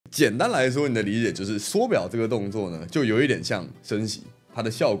简单来说，你的理解就是缩表这个动作呢，就有一点像升息，它的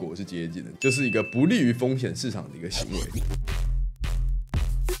效果是接近的，就是一个不利于风险市场的一个行为。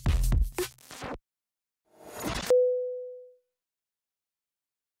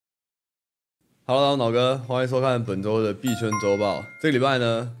Hello， 脑哥，欢迎收看本周的币圈周报。这个礼拜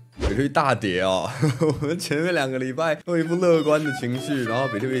呢，比特币大跌哦。我们前面2个礼拜都一副乐观的情绪，然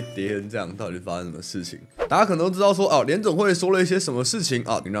后比特币跌成这样，到底发生什么事情？大家可能都知道说，哦，联总会说了一些什么事情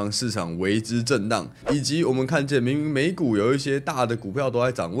啊，让市场为之震荡，以及我们看见明明美股有一些大的股票都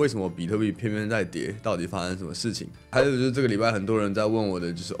在涨，为什么比特币偏偏在跌？到底发生什么事情？还有就是这个礼拜很多人在问我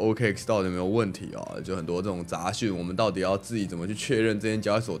的，就是 OKX 到底有没有问题啊？就很多这种杂讯，我们到底要自己怎么去确认这间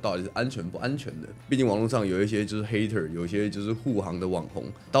交易所到底是安全不安全的？毕竟网络上有一些就是 hater， 有一些就是护航的网红，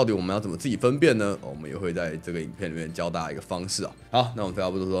到底我们要怎么自己分辨呢？我们也会在这个影片里面教大家一个方式啊。好，那我们废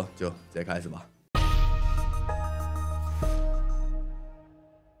话不多说，就直接开始吧。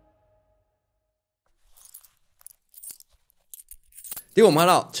第一个我们看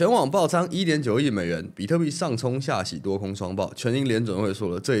到全网爆仓 1.9 亿美元，比特币上冲下洗，多空双爆，全因联准会说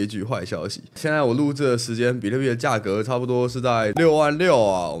了这一句坏消息。现在我录制的时间，比特币的价格差不多是在66000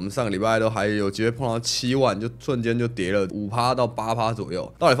啊，我们上个礼拜都还有机会碰到7万，就瞬间就跌了5%到8%左右。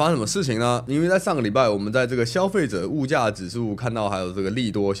到底发生什么事情呢？因为在上个礼拜，我们在这个消费者物价指数看到还有这个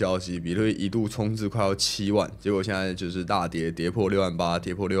利多消息，比特币一度冲至快要7万，结果现在就是大跌，跌破68000，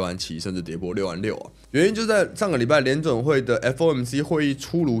跌破67000，甚至跌破66000啊。原因就在上个礼拜联准会的 FOMC 会议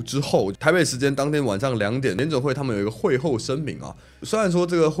出炉之后，台北时间当天晚上2点，联准会他们有一个会后声明啊。虽然说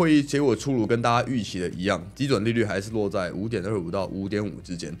这个会议结果出炉跟大家预期的一样，基准利率还是落在 5.25 到 5.5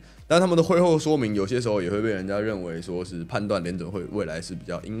 之间，但他们的会后说明有些时候也会被人家认为说是判断联准会未来是比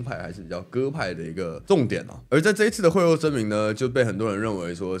较鹰派还是比较鸽派的一个重点啊。而在这一次的会后声明呢，就被很多人认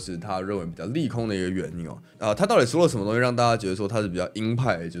为说是他认为比较利空的一个原因哦。他到底说了什么东西让大家觉得说他是比较鹰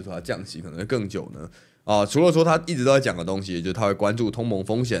派，就是说他降息可能会更久呢？除了说他一直都在讲的东西，就是他会关注通膨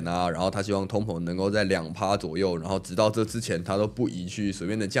风险啊，然后他希望通膨能够在2%左右，然后直到这之前他都不宜去随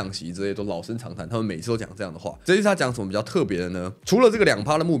便的降息，这些都老生常谈，他们每次都讲这样的话。这次他讲什么比较特别的呢？除了这个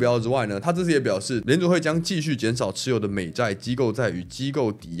2%的目标之外呢，他这次也表示联准会将继续减少持有的美债、机构债与机构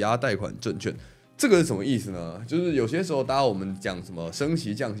抵押贷款证券。这个是什么意思呢？就是有些时候，大家我们讲什么升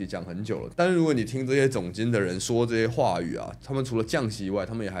息、降息讲很久了，但是如果你听这些总经的人说这些话语啊，他们除了降息以外，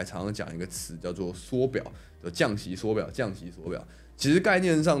他们也还常常讲一个词叫做缩表，降息缩表，降息缩表。其实概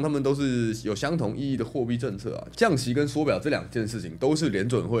念上，他们都是有相同意义的货币政策啊。降息跟缩表这2件事情，都是联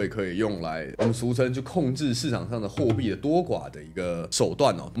准会可以用来我们俗称去控制市场上的货币的多寡的一个手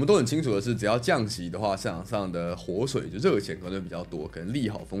段哦。我们都很清楚的是，只要降息的话，市场上的活水就热钱可能比较多，可能利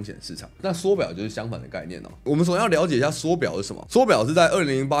好风险市场。那缩表就是相反的概念哦。我们首先要了解一下缩表是什么。缩表是在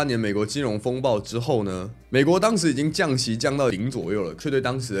2008年美国金融风暴之后呢，美国当时已经降息降到0左右了，却对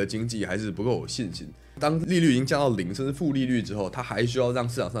当时的经济还是不够有信心。当利率已经降到0甚至负利率之后，它还需要让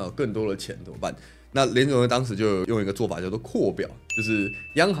市场上有更多的钱怎么办？那联准会当时就用一个做法叫做扩表，就是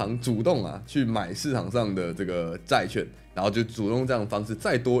央行主动去买市场上的这个债券，然后就主动这样的方式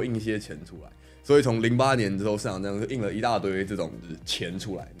再多印一些钱出来。所以从08年之后，市场上就印了一大堆这种钱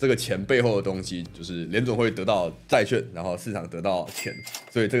出来。这个钱背后的东西就是联准会得到债券，然后市场得到钱，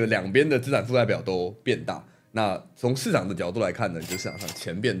所以这个两边的资产负债表都变大。那从市场的角度来看呢，就市场上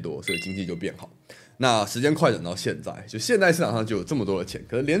钱变多，所以经济就变好。那时间快转到现在，就现在市场上就有这么多的钱，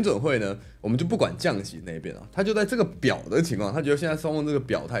可是联准会呢，我们就不管降息那边啊，他就在这个表的情况，他觉得现在双方这个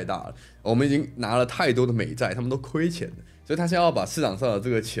表太大了，我们已经拿了太多的美债，他们都亏钱了，所以他现在要把市场上的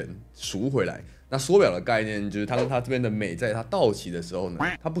这个钱赎回来。那缩表的概念就是当他这边的美债它到期的时候呢，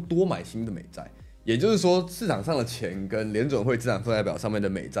他不多买新的美债，也就是说市场上的钱跟联准会资产负债表上面的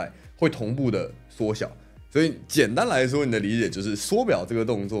美债会同步的缩小。所以简单来说，你的理解就是缩表这个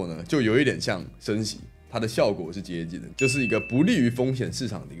动作呢，就有一点像升息，它的效果是接近的，就是一个不利于风险市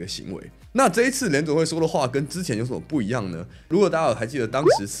场的一个行为。那这一次联准会说的话跟之前有什么不一样呢？如果大家还记得当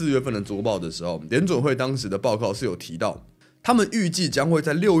时4月份的周报的时候，联准会当时的报告是有提到，他们预计将会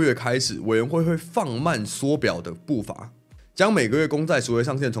在6月开始，委员会会放慢缩表的步伐。将每个月公债赎回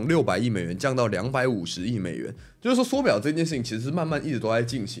上限从600亿美元降到250亿美元，就是说缩表这件事情其实是慢慢一直都在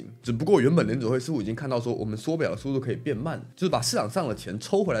进行，只不过原本联准会似乎已经看到说我们缩表的速度可以变慢，就是把市场上的钱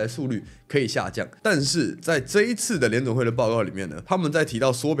抽回来的速率可以下降。但是在这一次的联准会的报告里面呢，他们在提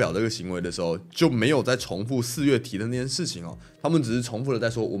到缩表这个行为的时候，就没有再重复4月提的那件事情哦，他们只是重复的在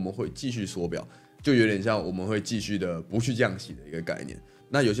说我们会继续缩表，就有点像我们会继续的不去降息的一个概念。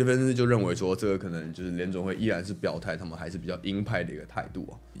那有些分析师就认为说，这个可能就是联准会依然是表态，他们还是比较鹰派的一个态度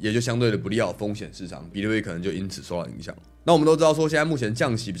啊，也就相对的不利好风险市场，比特币可能就因此受到影响。那我们都知道说，现在目前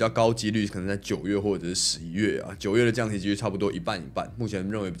降息比较高几率可能在9月或者是11月啊，9月的降息几率差不多一半一半，目前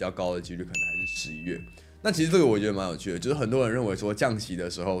认为比较高的几率可能还是11月。那其实这个我觉得蛮有趣的，就是很多人认为说降息的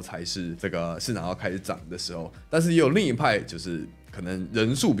时候才是这个市场要开始涨的时候，但是也有另一派就是可能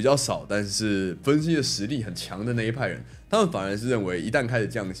人数比较少，但是分析的实力很强的那一派人，他们反而是认为一旦开始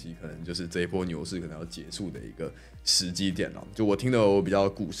降息，可能就是这一波牛市可能要结束的一个时机点了。就我听到我比较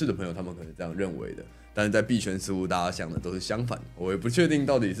股市的朋友，他们可能这样认为的。但是在币圈似乎大家想的都是相反，我也不确定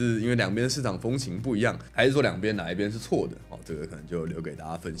到底是因为两边市场风情不一样，还是说两边哪一边是错的。这个可能就留给大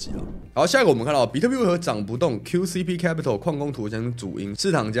家分析了。好，下一个我们看到比特币为何涨不动 ？QCP Capital 矿工图将主因，市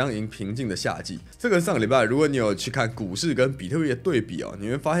场将迎平静的夏季。这个上个礼拜，如果你有去看股市跟比特币的对比你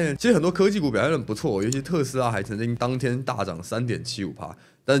会发现其实很多科技股表现得不错，尤其特斯拉还曾经当天大涨3.75%，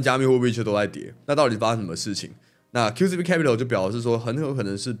但是加密货币却都在跌。那到底发生什么事情？那 QCP Capital 就表示说，很有可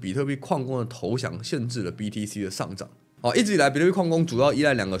能是比特币矿工的投降限制了 BTC 的上涨。一直以来，比特币矿工主要依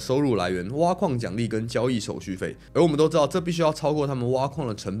赖2个收入来源：挖矿奖励跟交易手续费。而我们都知道，这必须要超过他们挖矿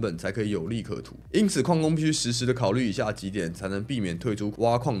的成本，才可以有利可图。因此，矿工必须实时的考虑以下几点，才能避免退出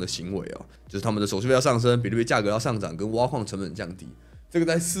挖矿的行为就是他们的手续费要上升，比特币价格要上涨，跟挖矿成本降低。这个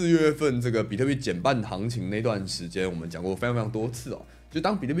在4月份这个比特币减半行情那段时间，我们讲过非常非常多次就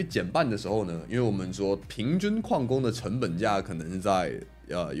当比特币减半的时候呢，因为我们说平均矿工的成本价可能是在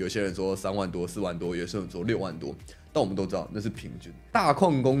有些人说3万多、4万多，有些人说6万多，但我们都知道那是平均。大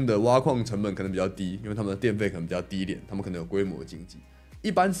矿工的挖矿成本可能比较低，因为他们的电费可能比较低一点，他们可能有规模经济。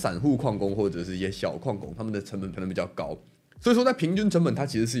一般散户矿工或者是一些小矿工，他们的成本可能比较高，所以说在平均成本它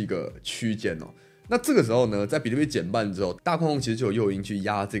其实是一个区间那这个时候呢，在比特币减半之后，大矿工其实就有诱因去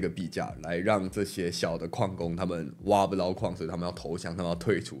压这个币价，来让这些小的矿工他们挖不到矿，所以他们要投降，他们要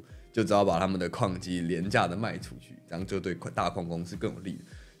退出，就只好把他们的矿机廉价的卖出去，这样就对大矿工是更有利的。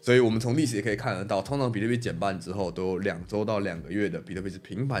所以我们从历史也可以看得到，通常比特币减半之后，都有2周到2个月的比特币是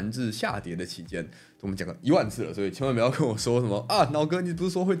平盘至下跌的期间。我们讲了1万次了，所以千万不要跟我说什么脑哥你不是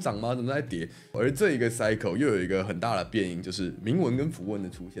说会涨吗？怎么在跌？而这一个 cycle 又有一个很大的变因，就是铭文跟符文的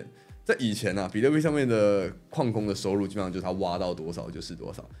出现。在以前比特币上面的矿工的收入基本上就是他挖到多少就是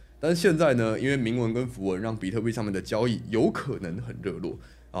多少，但是现在呢，因为铭文跟符文让比特币上面的交易有可能很热络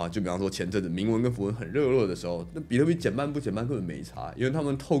就比方说前阵子铭文跟符文很热络的时候，那比特币减半不减半根本没差，因为他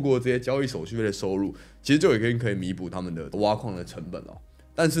们透过这些交易手续费的收入，其实就已经可以弥补他们的挖矿的成本了。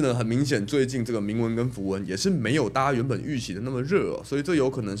但是呢，很明显最近这个铭文跟符文也是没有大家原本预期的那么热所以这有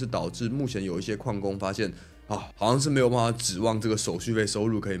可能是导致目前有一些矿工发现好像是没有办法指望这个手续费收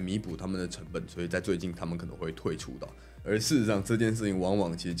入可以弥补他们的成本，所以在最近他们可能会退出的。而事实上，这件事情往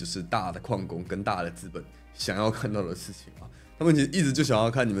往其实就是大的矿工跟大的资本想要看到的事情他们其实一直就想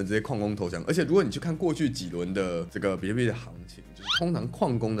要看你们这些矿工投降。而且如果你去看过去几轮的这个比特币的行情，就是通常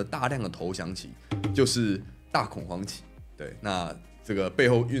矿工的大量的投降期就是大恐慌期。对，那这个背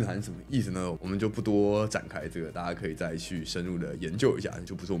后蕴含什么意思呢？我们就不多展开，这个大家可以再去深入的研究一下，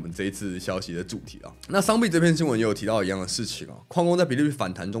就不是我们这一次消息的主题了。那商币这篇新闻也有提到一样的事情矿工在比特币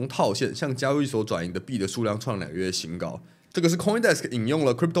反弹中套现，向交易所转移的币的数量创2个月新高。这个是 CoinDesk 引用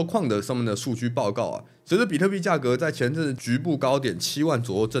了 CryptoQuant 上面的数据报告随着比特币价格在前阵子局部高点7万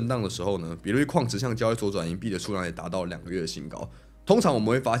左右震荡的时候呢，比特币矿池向交易所转移币的数量也达到2个月的新高。通常我们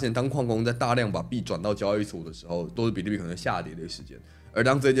会发现，当矿工在大量把币转到交易所的时候，都是比特币可能下跌的时间。而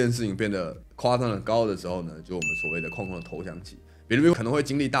当这件事情变得夸张的高的时候呢，就我们所谓的矿工的投降期，比特币可能会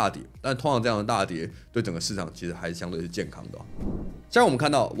经历大跌，但通常这样的大跌对整个市场其实还是相对是健康的现在我们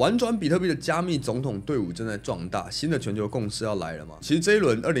看到，玩转比特币的加密总统队伍正在壮大，新的全球共识要来了嘛？其实这一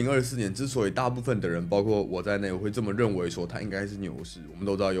轮2024年之所以大部分的人，包括我在内，会这么认为说它应该是牛市，我们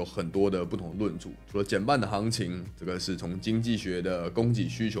都知道有很多的不同论述，除了减半的行情，这个是从经济学的供给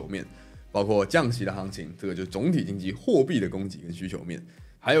需求面。包括降息的行情，这个就是总体经济货币的供给跟需求面，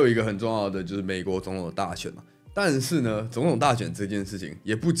还有一个很重要的就是美国总统的大选但是呢，总统大选这件事情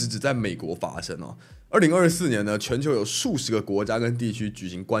也不只在美国发生2024年呢，全球有数十个国家跟地区举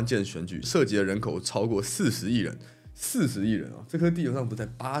行关键选举，涉及的人口超过40亿人。40亿人这颗地球上不在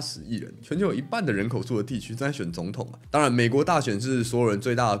80亿人，全球有1半的人口数的地区正在选总统当然，美国大选是所有人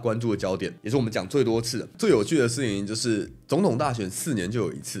最大的关注的焦点，也是我们讲最多次的。最有趣的事情就是总统大选4年就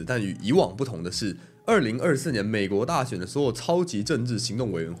有一次，但与以往不同的是，2024年美国大选的所有超级政治行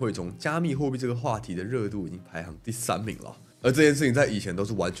动委员会中，加密货币这个话题的热度已经排行第3名了。而这件事情在以前都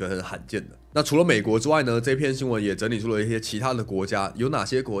是完全很罕见的。那除了美国之外呢，这篇新闻也整理出了一些其他的国家，有哪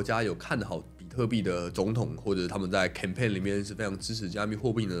些国家有看好比特币的总统，或者他们在 campaign 里面是非常支持加密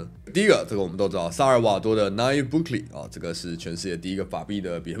货币呢？第一个，这个我们都知道，萨尔瓦多的 Nayib Bukele 这个是全世界第一个法币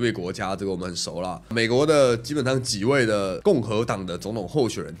的比特币国家，这个我们很熟啦。美国的基本上几位的共和党的总统候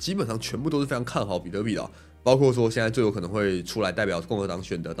选人，基本上全部都是非常看好比特币的包括说现在最有可能会出来代表共和党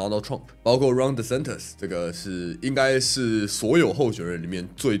选的 Donald Trump， 包括 Ron DeSantis， 这个是应该是所有候选人里面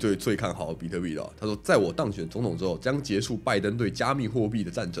最看好比特币的。他说，在我当选总统之后，将结束拜登对加密货币的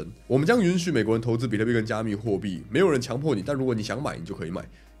战争。我们将允许美国人投资比特币跟加密货币，没有人强迫你，但如果你想买，你就可以买。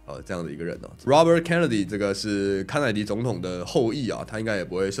这样的一个人哦 ，Robert Kennedy 这个是甘乃迪总统的后裔啊，他应该也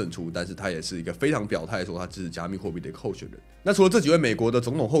不会胜出，但是他也是一个非常表态说他支持加密货币的一个候选人。那除了这几位美国的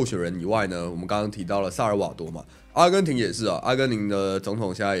总统候选人以外呢，我们刚刚提到了萨尔瓦多嘛，阿根廷也是啊，阿根廷的总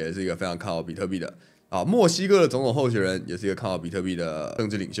统现在也是一个非常看好比特币的啊，墨西哥的总统候选人也是一个看好比特币的政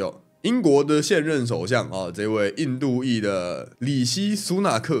治领袖。英国的现任首相啊，这位印度裔的里希·苏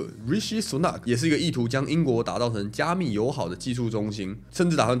纳克 （Rishi Sunak） 也是一个意图将英国打造成加密友好的技术中心，甚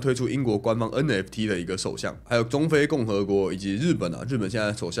至打算推出英国官方 NFT 的一个首相。还有中非共和国以及日本啊，日本现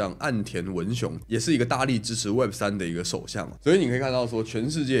在的首相岸田文雄也是一个大力支持 Web3 的一个首相。所以你可以看到说，全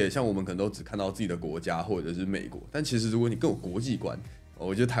世界像我们可能都只看到自己的国家或者是美国，但其实如果你更有国际观，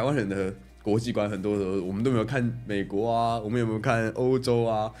我觉得台湾人的国际观很多时候我们都没有看美国啊，我们有没有看欧洲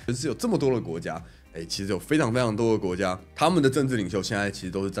啊？可是有这么多的国家，其实有非常多的国家，他们的政治领袖现在其实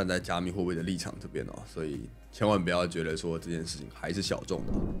都是站在加密货币的立场这边哦，所以千万不要觉得说这件事情还是小众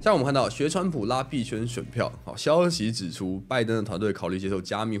的。像我们看到学川普拉币圈选票，好，消息指出拜登的团队考虑接受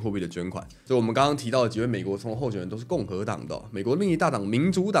加密货币的捐款。所以我们刚刚提到的几位美国总统候选人都是共和党的哦，美国另一大党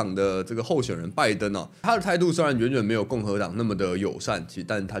民主党的这个候选人拜登啊，他的态度虽然远远没有共和党那么的友善，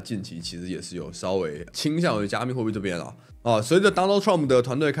但他近期其实也是有稍微倾向于加密货币这边啊。随着 Donald Trump 的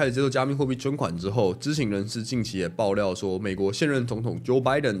团队开始接受加密货币捐款之后，知情人士近期也爆料说，美国现任总统 Joe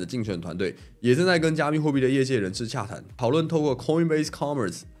Biden 的竞选团队也正在跟加密货币的业界人士洽谈，讨论透过 Coinbase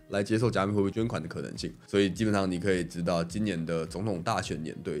Commerce 来接受加密货币捐款的可能性。所以基本上你可以知道，今年的总统大选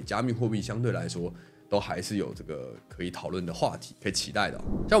年对加密货币相对来说都还是有这个可以讨论的话题，可以期待的。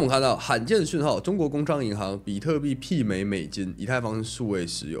像我们看到罕见讯号，中国工商银行比特币媲美美金，以太坊数位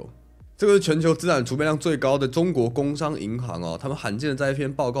石油。这个是全球资产储备量最高的中国工商银行他们罕见的在一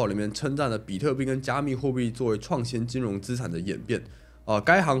篇报告里面称赞了比特币跟加密货币作为创新金融资产的演变。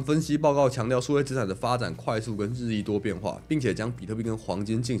该行分析报告强调数位资产的发展快速跟日益多变化，并且将比特币跟黄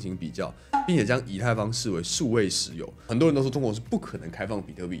金进行比较，并且将以太坊视为数位石油。很多人都说中国是不可能开放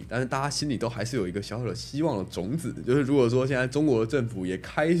比特币，但是大家心里都还是有一个小小的希望的种子，就是如果说现在中国的政府也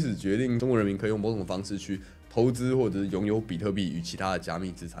开始决定中国人民可以用某种方式去投资或者是拥有比特币与其他的加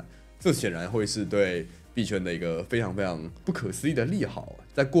密资产，这显然会是对币圈的一个非常不可思议的利好。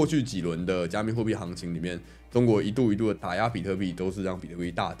在过去几轮的加密货币行情里面，中国一度的打压比特币都是让比特币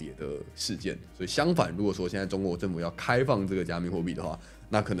大跌的事件。所以相反，如果说现在中国政府要开放这个加密货币的话，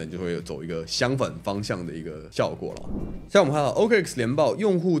那可能就会走一个相反方向的一个效果了。像我们看到 OKX 联报，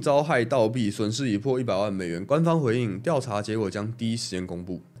用户遭害盗币，损失已破100万美元，官方回应调查结果将第一时间公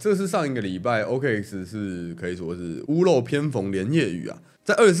布。这是上一个礼拜 OKX 是可以说是屋漏偏逢连夜雨啊。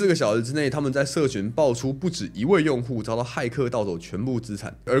在24个小时之内，他们在社群爆出不止一位用户遭到骇客盗走全部资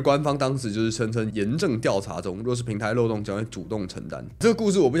产，而官方当时就是声称严正调查中，若是平台漏洞将会主动承担。这个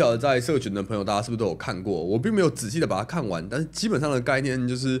故事我不晓得在社群的朋友大家是不是都有看过，我并没有仔细的把它看完，但是基本上的概念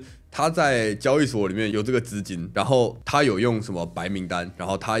就是他在交易所里面有这个资金，然后他有用什么白名单，然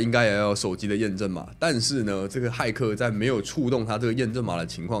后他应该也要有手机的验证码，但是呢，这个骇客在没有触动他这个验证码的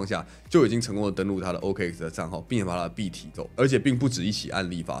情况下，就已经成功的登录他的 OKX 的账号，并且把他的币提走，而且并不止一起案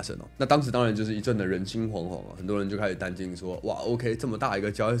例发生那当时当然就是一阵的人心惶惶很多人就开始担心说，哇 ，OK， 这么大一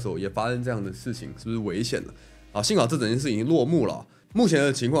个交易所也发生这样的事情，是不是危险了？幸好这整件事已经落幕了。目前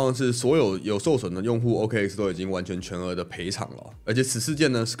的情况是，所有受损的用户 OKX 都已经完全全额的赔偿了，而且此事件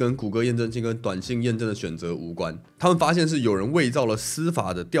呢是跟谷歌验证器跟短信验证的选择无关。他们发现是有人伪造了司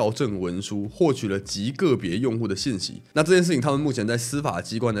法的调证文书，获取了极个别用户的信息。那这件事情，他们目前在司法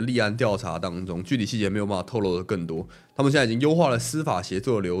机关的立案调查当中，具体细节没有办法透露的更多。他们现在已经优化了司法协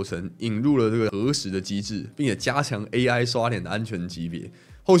作的流程，引入了这个核实的机制，并且加强 AI 刷脸的安全级别。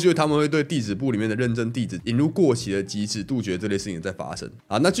后续他们会对地址簿里面的认证地址引入过期的机制，杜绝这类事情在发生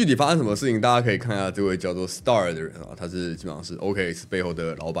那具体发生什么事情，大家可以看一下这位叫做 Star 的人他是基本上是 OKX 背后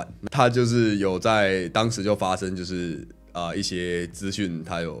的老板，他就是有在当时就发生就是一些资讯，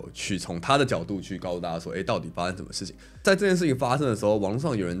他有去从他的角度去告诉大家说，到底发生什么事情。在这件事情发生的时候，网络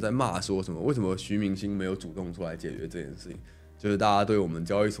上有人在骂说什么，为什么徐明星没有主动出来解决这件事情？就是大家对我们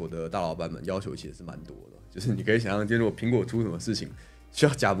交易所的大老板们要求其实是蛮多的，就是你可以想象，今天如果苹果出什么事情，需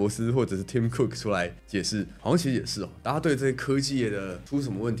要贾伯斯或者是 Tim Cook 出来解释，好像其实也是大家对这些科技业的出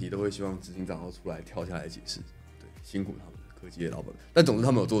什么问题，都会希望执行长要出来跳下来解释。对，辛苦他们科技业老板。但总之他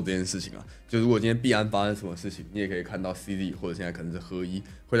们有做这件事情就如果今天币安发生什么事情，你也可以看到 CD 或者现在可能是合一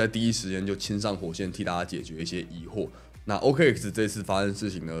会在第一时间就亲上火线替大家解决一些疑惑，那 OKX 这次发生事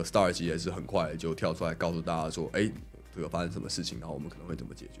情呢 ，Star 其实也是很快就跳出来告诉大家说，这个发生什么事情，然后我们可能会怎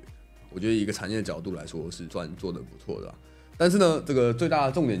么解决。我觉得以一个产业的角度来说是算做得不错的啦。但是呢，这个最大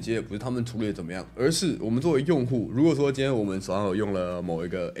的重点其实也不是他们处理的怎么样，而是我们作为用户，如果说今天我们手上有用了某一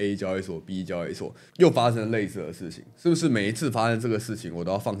个 A 交易所、B 交易所，又发生类似的事情，是不是每一次发生这个事情，我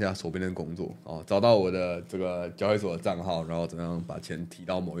都要放下手边的工作找到我的这个交易所的账号，然后怎么样把钱提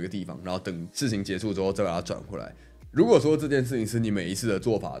到某一个地方，然后等事情结束之后再把它转回来？如果说这件事情是你每一次的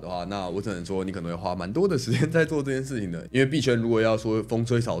做法的话，那我只能说你可能会花蛮多的时间在做这件事情的，因为币圈如果要说风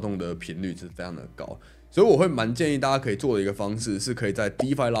吹草动的频率是非常的高。所以我会蛮建议大家可以做的一个方式，是可以在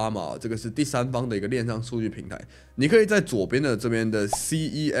DeFi Llama 这个是第三方的一个链上数据平台，你可以在左边的这边的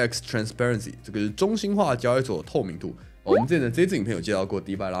CEX-Transparency 这个是中心化交易所透明度。我们之前的这支影片有介绍过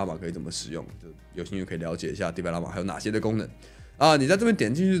DeFi Llama 可以怎么使用，就有兴趣可以了解一下 DeFi Llama 还有哪些的功能。你在这边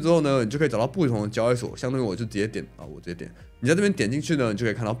点进去之后呢，你就可以找到不同的交易所，相当于我就直接点我直接点，你在这边点进去呢，你就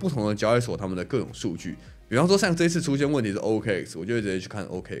可以看到不同的交易所他们的各种数据。比方说像这一次出现问题是 OKX， 我就会直接去看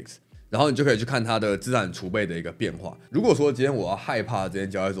OKX。然后你就可以去看它的资产储备的一个变化。如果说今天我要害怕这间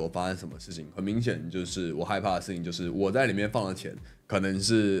交易所发生什么事情，很明显就是我害怕的事情就是我在里面放的钱可能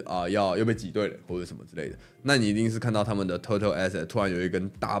是要被挤兑了或者什么之类的。那你一定是看到他们的 total asset 突然有一根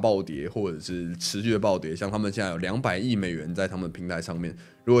大暴跌，或者是持续的暴跌，像他们现在有200亿美元在他们平台上面。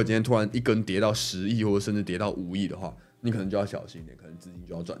如果今天突然一根跌到10亿，或者甚至跌到5亿的话，你可能就要小心一点，可能资金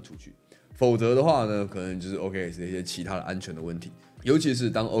就要转出去。否则的话呢，可能就是 OKX 的一些其他的安全的问题。尤其是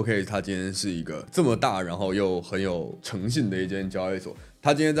当 OKX 它今天是一个这么大，然后又很有诚信的一间交易所，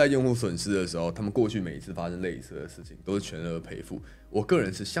它今天在用户损失的时候，他们过去每一次发生类似的事情都是全额赔付。我个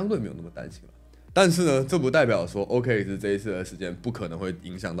人是相对没有那么担心了。但是呢，这不代表说 OKX 这一次的事件不可能会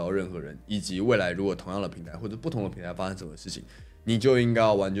影响到任何人，以及未来如果同样的平台或者不同的平台发生什么事情，你就应该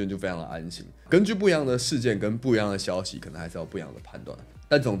要完全就非常的安心。根据不一样的事件跟不一样的消息，可能还是要不一样的判断。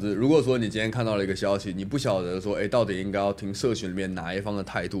但总之，如果说你今天看到了一个消息，你不晓得说，到底应该要听社群里面哪一方的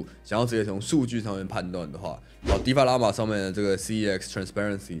态度，想要直接从数据上面判断的话，DeFi Llama 上面的这个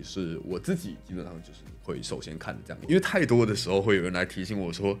CEX-Transparency 是我自己基本上就是会首先看的这样，因为太多的时候会有人来提醒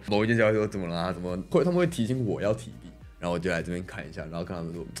我说某一件交易所怎么啦，他们会提醒我要提币，然后我就来这边看一下，然后跟他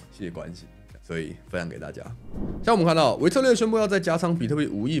们说谢谢关心。所以分享给大家。像我们看到，微策略宣布要再加仓比特币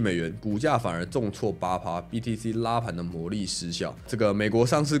5亿美元，股价反而重挫8%，BTC 拉盘的魔力失效。这个美国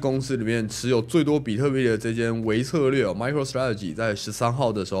上市公司里面持有最多比特币的这间微策略MicroStrategy 在13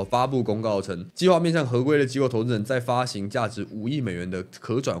号的时候发布公告称，计划面向合规的机构投资人再发行价值5亿美元的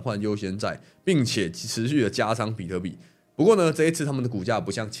可转换优先债，并且持续的加仓比特币。不过呢，这一次他们的股价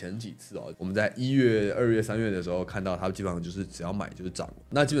不像前几次我们在1月、2月、3月的时候看到，它基本上就是只要买就是涨。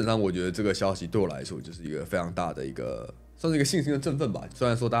那基本上我觉得这个消息对我来说就是一个非常大的一个，算是一个信心的振奋吧。虽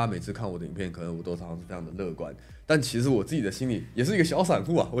然说大家每次看我的影片，可能我都常常是非常的乐观，但其实我自己的心里也是一个小散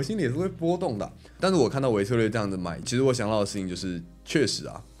户我心里也是会波动的。但是我看到微策略这样子买，其实我想到的事情就是，确实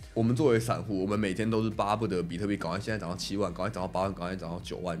我们作为散户，我们每天都是巴不得比特币赶快现在涨到7万，赶快涨到8万，赶快涨到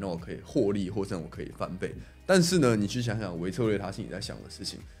9万，让我可以获利，或者让我可以翻倍。但是呢，你去想想微策略他心里在想的事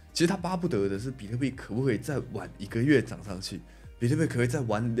情，其实他巴不得的是比特币可不可以再晚1个月涨上去，比特币可不可以再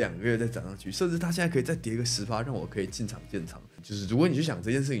晚2个月再涨上去，甚至他现在可以再跌个10%，让我可以进场建仓。就是如果你去想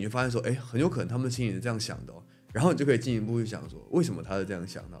这件事情，你就发现说，很有可能他们心里是这样想的然后你就可以进一步去想说，为什么他是这样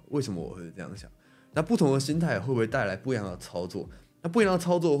想的，为什么我会这样想？那不同的心态会不会带来不一样的操作？那不一样的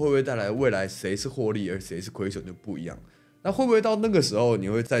操作会不会带来未来谁是获利而谁是亏损就不一样？那会不会到那个时候你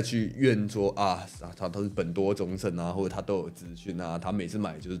会再去怨说他是本多终胜或者他都有资讯他每次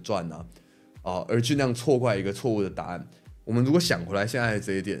买就是赚而去那样错怪一个错误的答案？我们如果想回来现在的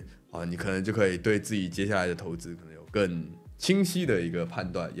这一点你可能就可以对自己接下来的投资可能有更清晰的一个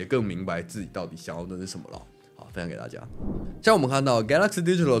判断，也更明白自己到底想要的是什么了。好，分享给大家。像我们看到 Galaxy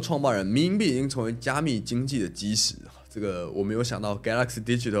Digital 的创办人迷因币已经成为加密经济的基石。这个我没有想到 Galaxy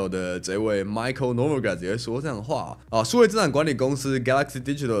Digital 的这位 Michael Novogratz 也会说这样的话数位资产管理公司 Galaxy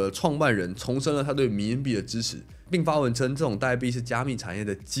Digital 的创办人重申了他对迷因币的支持，并发文称这种代币是加密产业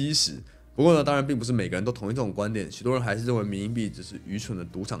的基石。不过呢，当然并不是每个人都同意这种观点，许多人还是认为迷因币只是愚蠢的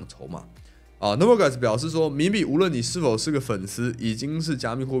赌场筹码。Novogratz 表示说，迷因币无论你是否是个粉丝，已经是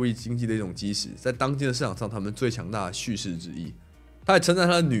加密货币经济的一种基石，在当今的市场上，他们最强大的叙事之一。他还称赞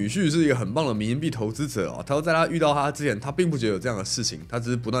他的女婿是一个很棒的迷因币投资者他说在他遇到他之前，他并不觉得有这样的事情，他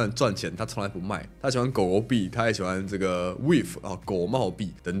只是不断的赚钱，他从来不卖。他喜欢狗狗币，他也喜欢这个 WIF 狗帽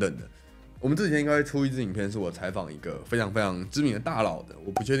币等等的。我们之前应该会出一支影片，是我采访一个非常非常知名的大佬的，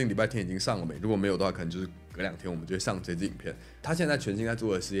我不确定礼拜天已经上了没，如果没有的话，可能就是隔2天我们就会上这支影片。他现在全心在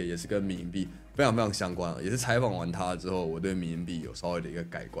做的事业也是跟迷因币非非常非常相关，也是采访完他之后，我对迷因币有稍微的一个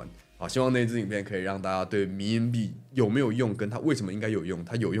改观。好，希望那支影片可以让大家对迷因币有没有用，跟它为什么应该有用，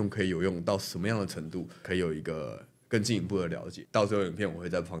它有用可以有用到什么样的程度，可以有一个更进一步的了解。到最后影片我会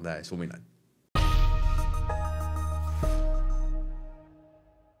再放在说明栏。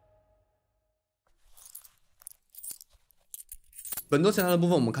本周前瞻的部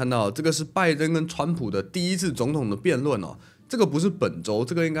分，我们看到这个是拜登跟川普的第一次总统的辩论哦。这个不是本周，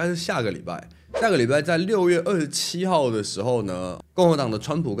这个应该是下个礼拜。下个礼拜在6月27号的时候呢，共和党的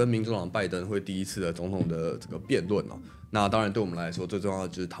川普跟民主党拜登会第一次的总统的这个辩论哦。那当然对我们来说最重要的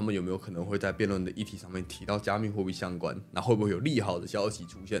就是他们有没有可能会在辩论的议题上面提到加密货币相关，那会不会有利好的消息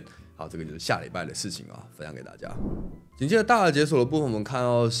出现？好，这个就是下礼拜的事情啊，分享给大家。紧接着大额解锁的部分，我们看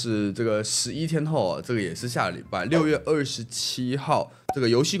到是这个11天后啊，这个也是下礼拜6月27号，这个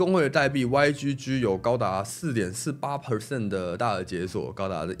游戏公会的代币 YGG 有高达 4.48% 的大额解锁，高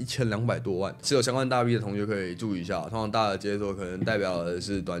达1200多万。持有相关大币的同学可以注意一下，通常大额解锁可能代表的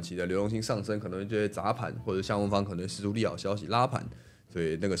是短期的流动性上升，可能会这些砸盘，或者项目方可能释出利好消息拉盘。所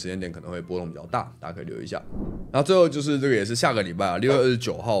以那个时间点可能会波动比较大，大家可以留意一下。然后最后就是这个也是下个礼拜啊，6月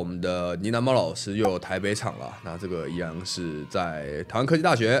29号，我们的呢喃猫老师又有台北场了。那这个一样是在台湾科技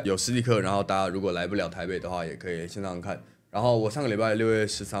大学有实体课，然后大家如果来不了台北的话，也可以线上看。然后我上个礼拜6月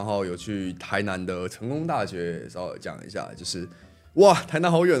13号有去台南的成功大学稍微讲一下，就是哇，台南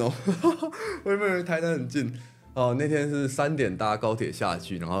好远哦，我原本以为台南很近。哦，那天是3点搭高铁下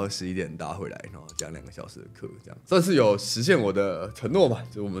去，然后11点搭回来，然后讲2个小时的课，这样算是有实现我的承诺吧。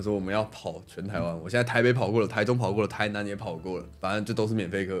就我们说我们要跑全台湾，我现在台北跑过了，台中跑过了，台南也跑过了，反正就都是免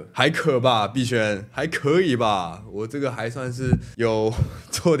费课，还可吧？币圈还可以吧？我这个还算是有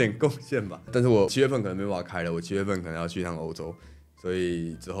做点贡献吧。但是我7月份可能没办法开了，我7月份可能要去一趟欧洲，所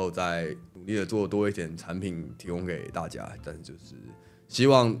以之后再努力的做多一点产品提供给大家，但是就是希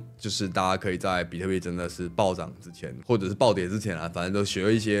望就是大家可以在比特币真的是暴涨之前，或者是暴跌之前啊，反正都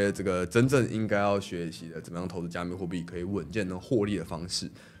学一些这个真正应该要学习的，怎么样投资加密货币可以稳健的获利的方式。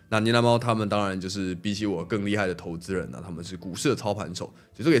那呢喃猫他们当然就是比起我更厉害的投资人啊，他们是股市的操盘手，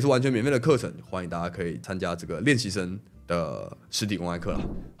所以这个也是完全免费的课程，欢迎大家可以参加这个练习生的实体公开课啦。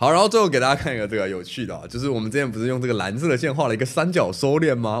好，然后最后给大家看一个这个有趣的啊，就是我们之前不是用这个蓝色的线画了一个三角收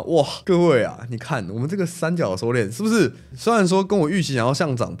敛吗？哇，各位啊，你看我们这个三角收敛是不是虽然说跟我预期想要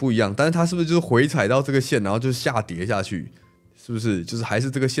上涨不一样，但是它是不是就是回踩到这个线，然后就下跌下去？是不是就是还是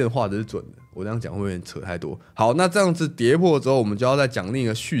这个线画的是准的？我这样讲会不会有点扯太多？好，那这样子跌破之后，我们就要再讲另一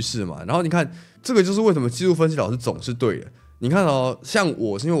个叙事嘛。然后你看，这个就是为什么技术分析老师总是对的。你看哦，像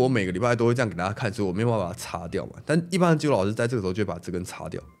我是因为我每个礼拜都会这样给大家看，所以我没有办法把它擦掉嘛。但一般的技术老师在这个时候就会把这根擦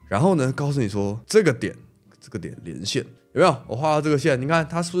掉，然后呢，告诉你说这个点连线有没有？我画到这个线，你看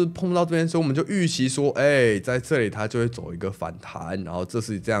它是不是碰不到这边？所以我们就预期说，在这里它就会走一个反弹，然后这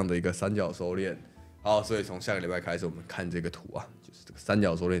是这样的一个三角收敛。好，所以从下个礼拜开始，我们看这个图啊，就是这个三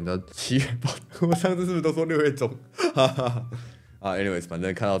角收敛到7月报，我上次是不是都说6月中？哈哈哈。anyways， 反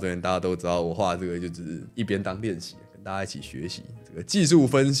正看到这边大家都知道，我画这个就只是一边当练习，跟大家一起学习这个技术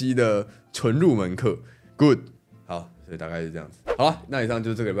分析的纯入门课。Good， 好，所以大概是这样子。好了，那以上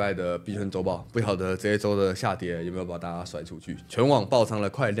就是这个礼拜的币圈周报。不晓得这一周的下跌有没有把大家甩出去？全网爆仓了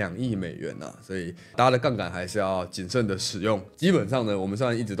快2亿美元啊，所以大家的杠杆还是要谨慎的使用。基本上呢，我们虽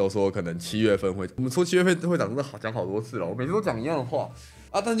然一直都说可能7月份会，我们说7月份会涨，真的讲好多次了，我每次都讲一样的话。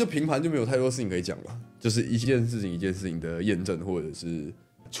但就平盘就没有太多事情可以讲了，就是一件事情的验证或者是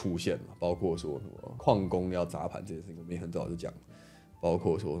出现嘛，包括说什么矿工要砸盘这件事情，我们也很早就讲了。包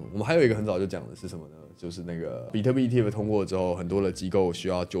括说我们还有一个很早就讲的是什么呢？就是那个比特币 ETF 通过之后，很多的机构需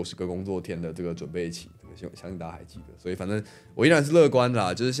要90个工作天的这个准备期，这个相信大家还记得。所以反正我依然是乐观的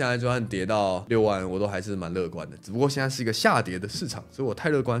啦，就是现在就算跌到6万，我都还是蛮乐观的。只不过现在是一个下跌的市场，所以我太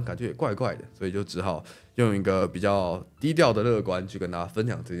乐观感觉也怪怪的，所以就只好用一个比较低调的乐观去跟大家分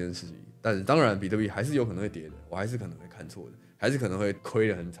享这件事情。但是当然，比特币还是有可能会跌的，我还是可能会看错的，还是可能会亏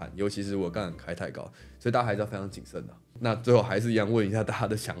得很惨，尤其是我杠杆开太高，所以大家还是要非常谨慎的。那最后还是一样问一下大家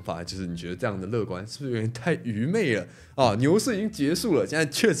的想法，就是你觉得这样的乐观是不是有点太愚昧了啊？牛市已经结束了，现在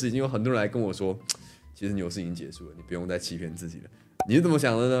确实已经有很多人来跟我说，其实牛市已经结束了，你不用再欺骗自己了。你是怎么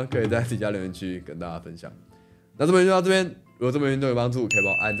想的呢？可以在底下留言区跟大家分享。那这边就到这边，如果这边运动有帮助，可以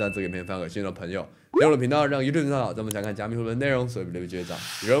帮我按赞这个影片，分享给新的朋友。订阅我的频道，让 YouTube 上好，咱们想看加密货币的内容，所以比特币就会涨。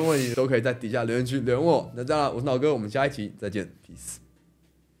有任何问题都可以在底下留言区留言我。那这样，我是老哥，我们下一期再见 ，peace。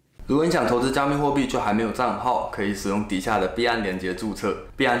如果你想投资加密货币却还没有账号，可以使用底下的币安连结注册。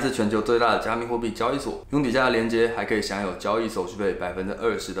币安是全球最大的加密货币交易所，用底下的连结还可以享有交易手续费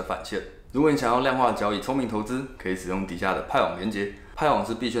20%的返现。如果你想要量化交易、聪明投资，可以使用底下的派网连结。派网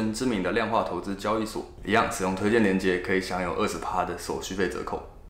是币圈知名的量化投资交易所，一样使用推荐连结可以享有20%的手续费折扣。